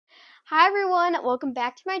Hi everyone, welcome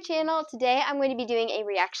back to my channel. Today I'm going to be doing a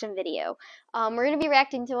reaction video. We're going to be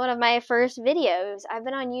reacting to one of my first videos. I've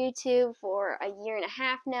been on YouTube for a year and a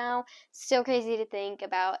half now. So crazy to think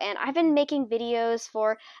about. And I've been making videos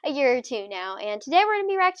for a year or two now. And today we're going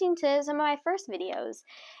to be reacting to some of my first videos.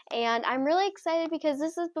 And I'm really excited because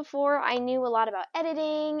this is before I knew a lot about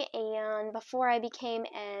editing and before I became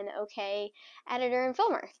an okay editor and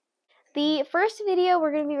filmer. The first video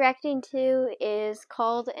we're going to be reacting to is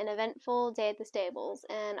called An Eventful Day at the Stables,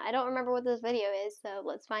 and I don't remember what this video is, so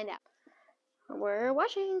let's find out. We're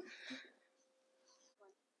watching.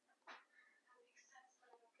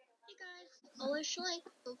 Hey guys, always Schleich.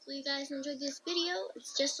 Hopefully you guys enjoyed this video.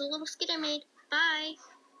 It's just a little skit I made. Bye!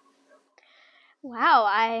 Wow,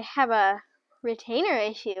 I have a retainer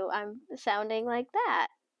issue. I'm sounding like that.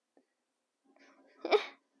 I'm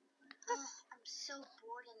so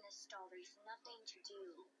bored in this stall. There's nothing to do.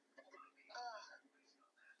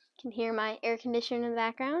 Can hear my air conditioner in the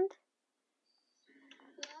background.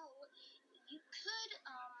 Well, you could,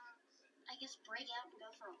 I guess break out and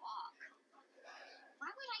go for a walk. Why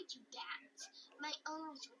would I do that? My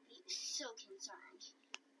owners would be so concerned.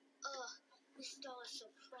 This stall is so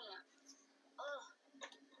cramped.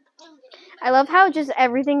 I love how just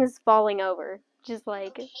everything is falling over. Just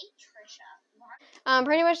like... Okay, Trisha.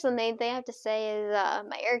 Pretty much the main thing I have to say is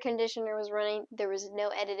my air conditioner was running. There was no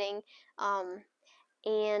editing.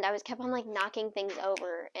 And I was kept on like knocking things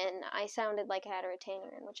over, and I sounded like I had a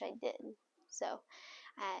retainer in, which I did. So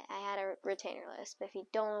I had a retainer lisp. If you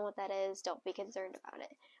don't know what that is, don't be concerned about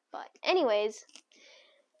it. But anyways,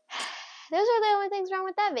 those are the only things wrong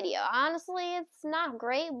with that video. Honestly, it's not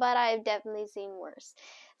great, but I've definitely seen worse.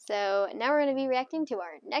 So now we're going to be reacting to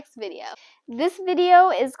our next video. This video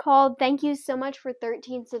is called Thank You So Much for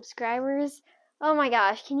 13 Subscribers. Oh my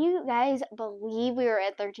gosh, can you guys believe we were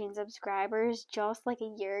at 13 subscribers just like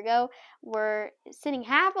a year ago? We're sitting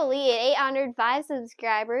happily at 805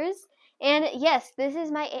 subscribers. And yes, this is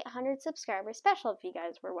my 800 subscriber special, if you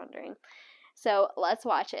guys were wondering. So let's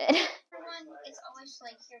watch it. Everyone, it's always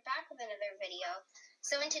like you're back with another video.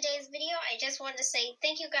 So in today's video, I just wanted to say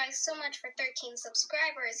thank you guys so much for 13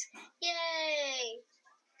 subscribers. Yay!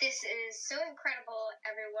 This is so incredible,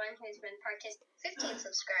 everyone who's been participating. 15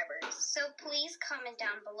 subscribers. So please comment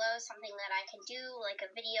down below something that I can do, like a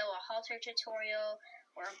video, a halter tutorial,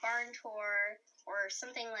 or a barn tour, or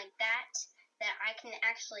something like that I can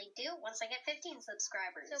actually do once I get 15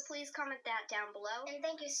 subscribers. So please comment that down below. And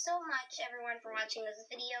thank you so much, everyone, for watching this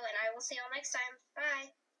video, and I will see you all next time. Bye!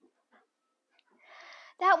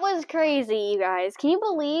 That was crazy, you guys. Can you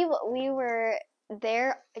believe we were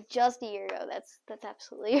there just a year ago? That's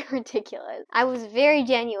absolutely ridiculous. I was very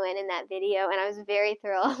genuine in that video, and I was very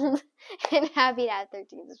thrilled and happy to have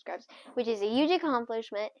 13 subscribers, which is a huge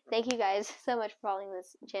accomplishment. Thank you guys so much for following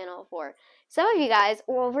this channel for some of you guys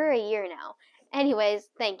over a year now. Anyways,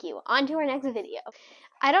 thank you. On to our next video.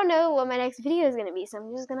 I don't know what my next video is going to be, so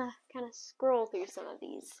I'm just going to kind of scroll through some of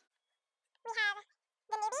these. We have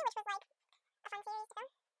the newbie, which was like a fun series to go.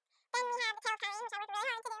 Then we have the tail cutting, which I worked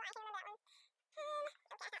really hard to do. I can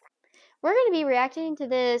remember that one. We're going to be reacting to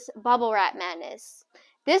this bubble wrap madness.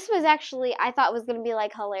 This was actually, I thought was going to be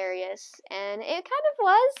like hilarious, and it kind of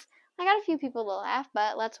was. I got a few people to laugh,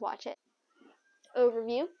 but let's watch it.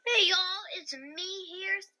 Overview. Hey y'all, it's me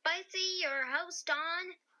here, Spicy, your host on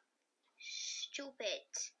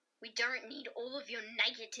Stupid. We don't need all of your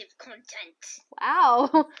negative content.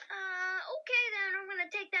 Wow. Okay then, I'm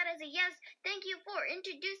gonna take that as a yes. Thank you for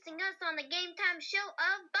introducing us on the Game Time show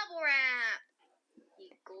of Bubble Wrap.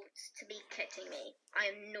 You got to be kidding me.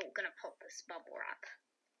 I am not gonna pop this bubble wrap.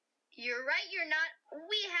 You're right, you're not.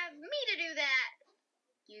 We have me to do that.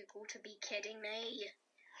 You got to be kidding me.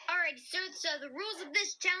 Alright, so the rules of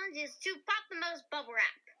this challenge is to pop the most bubble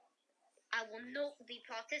wrap. I will not be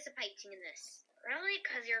participating in this. Really?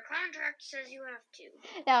 Because your contract says you have to.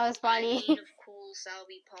 That was funny. I mean, of course I'll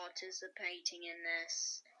be participating in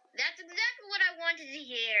this. That's exactly what I wanted to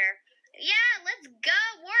hear. Yeah, let's go,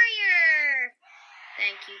 Warrior!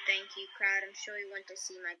 Thank you, crowd. I'm sure you want to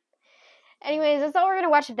see my... Anyways, that's all we're going to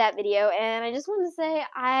watch of that video, and I just wanted to say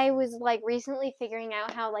I was, like, recently figuring out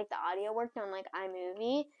how, like, the audio worked on, like,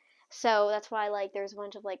 iMovie, so that's why, like, there's a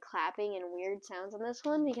bunch of, like, clapping and weird sounds on this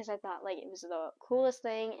one, because I thought, like, it was the coolest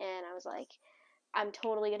thing, and I was like, I'm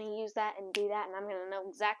totally going to use that and do that, and I'm going to know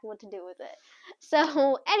exactly what to do with it.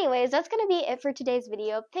 So, anyways, that's going to be it for today's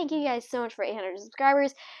video. Thank you guys so much for 800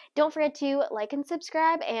 subscribers. Don't forget to like and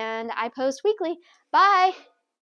subscribe, and I post weekly. Bye!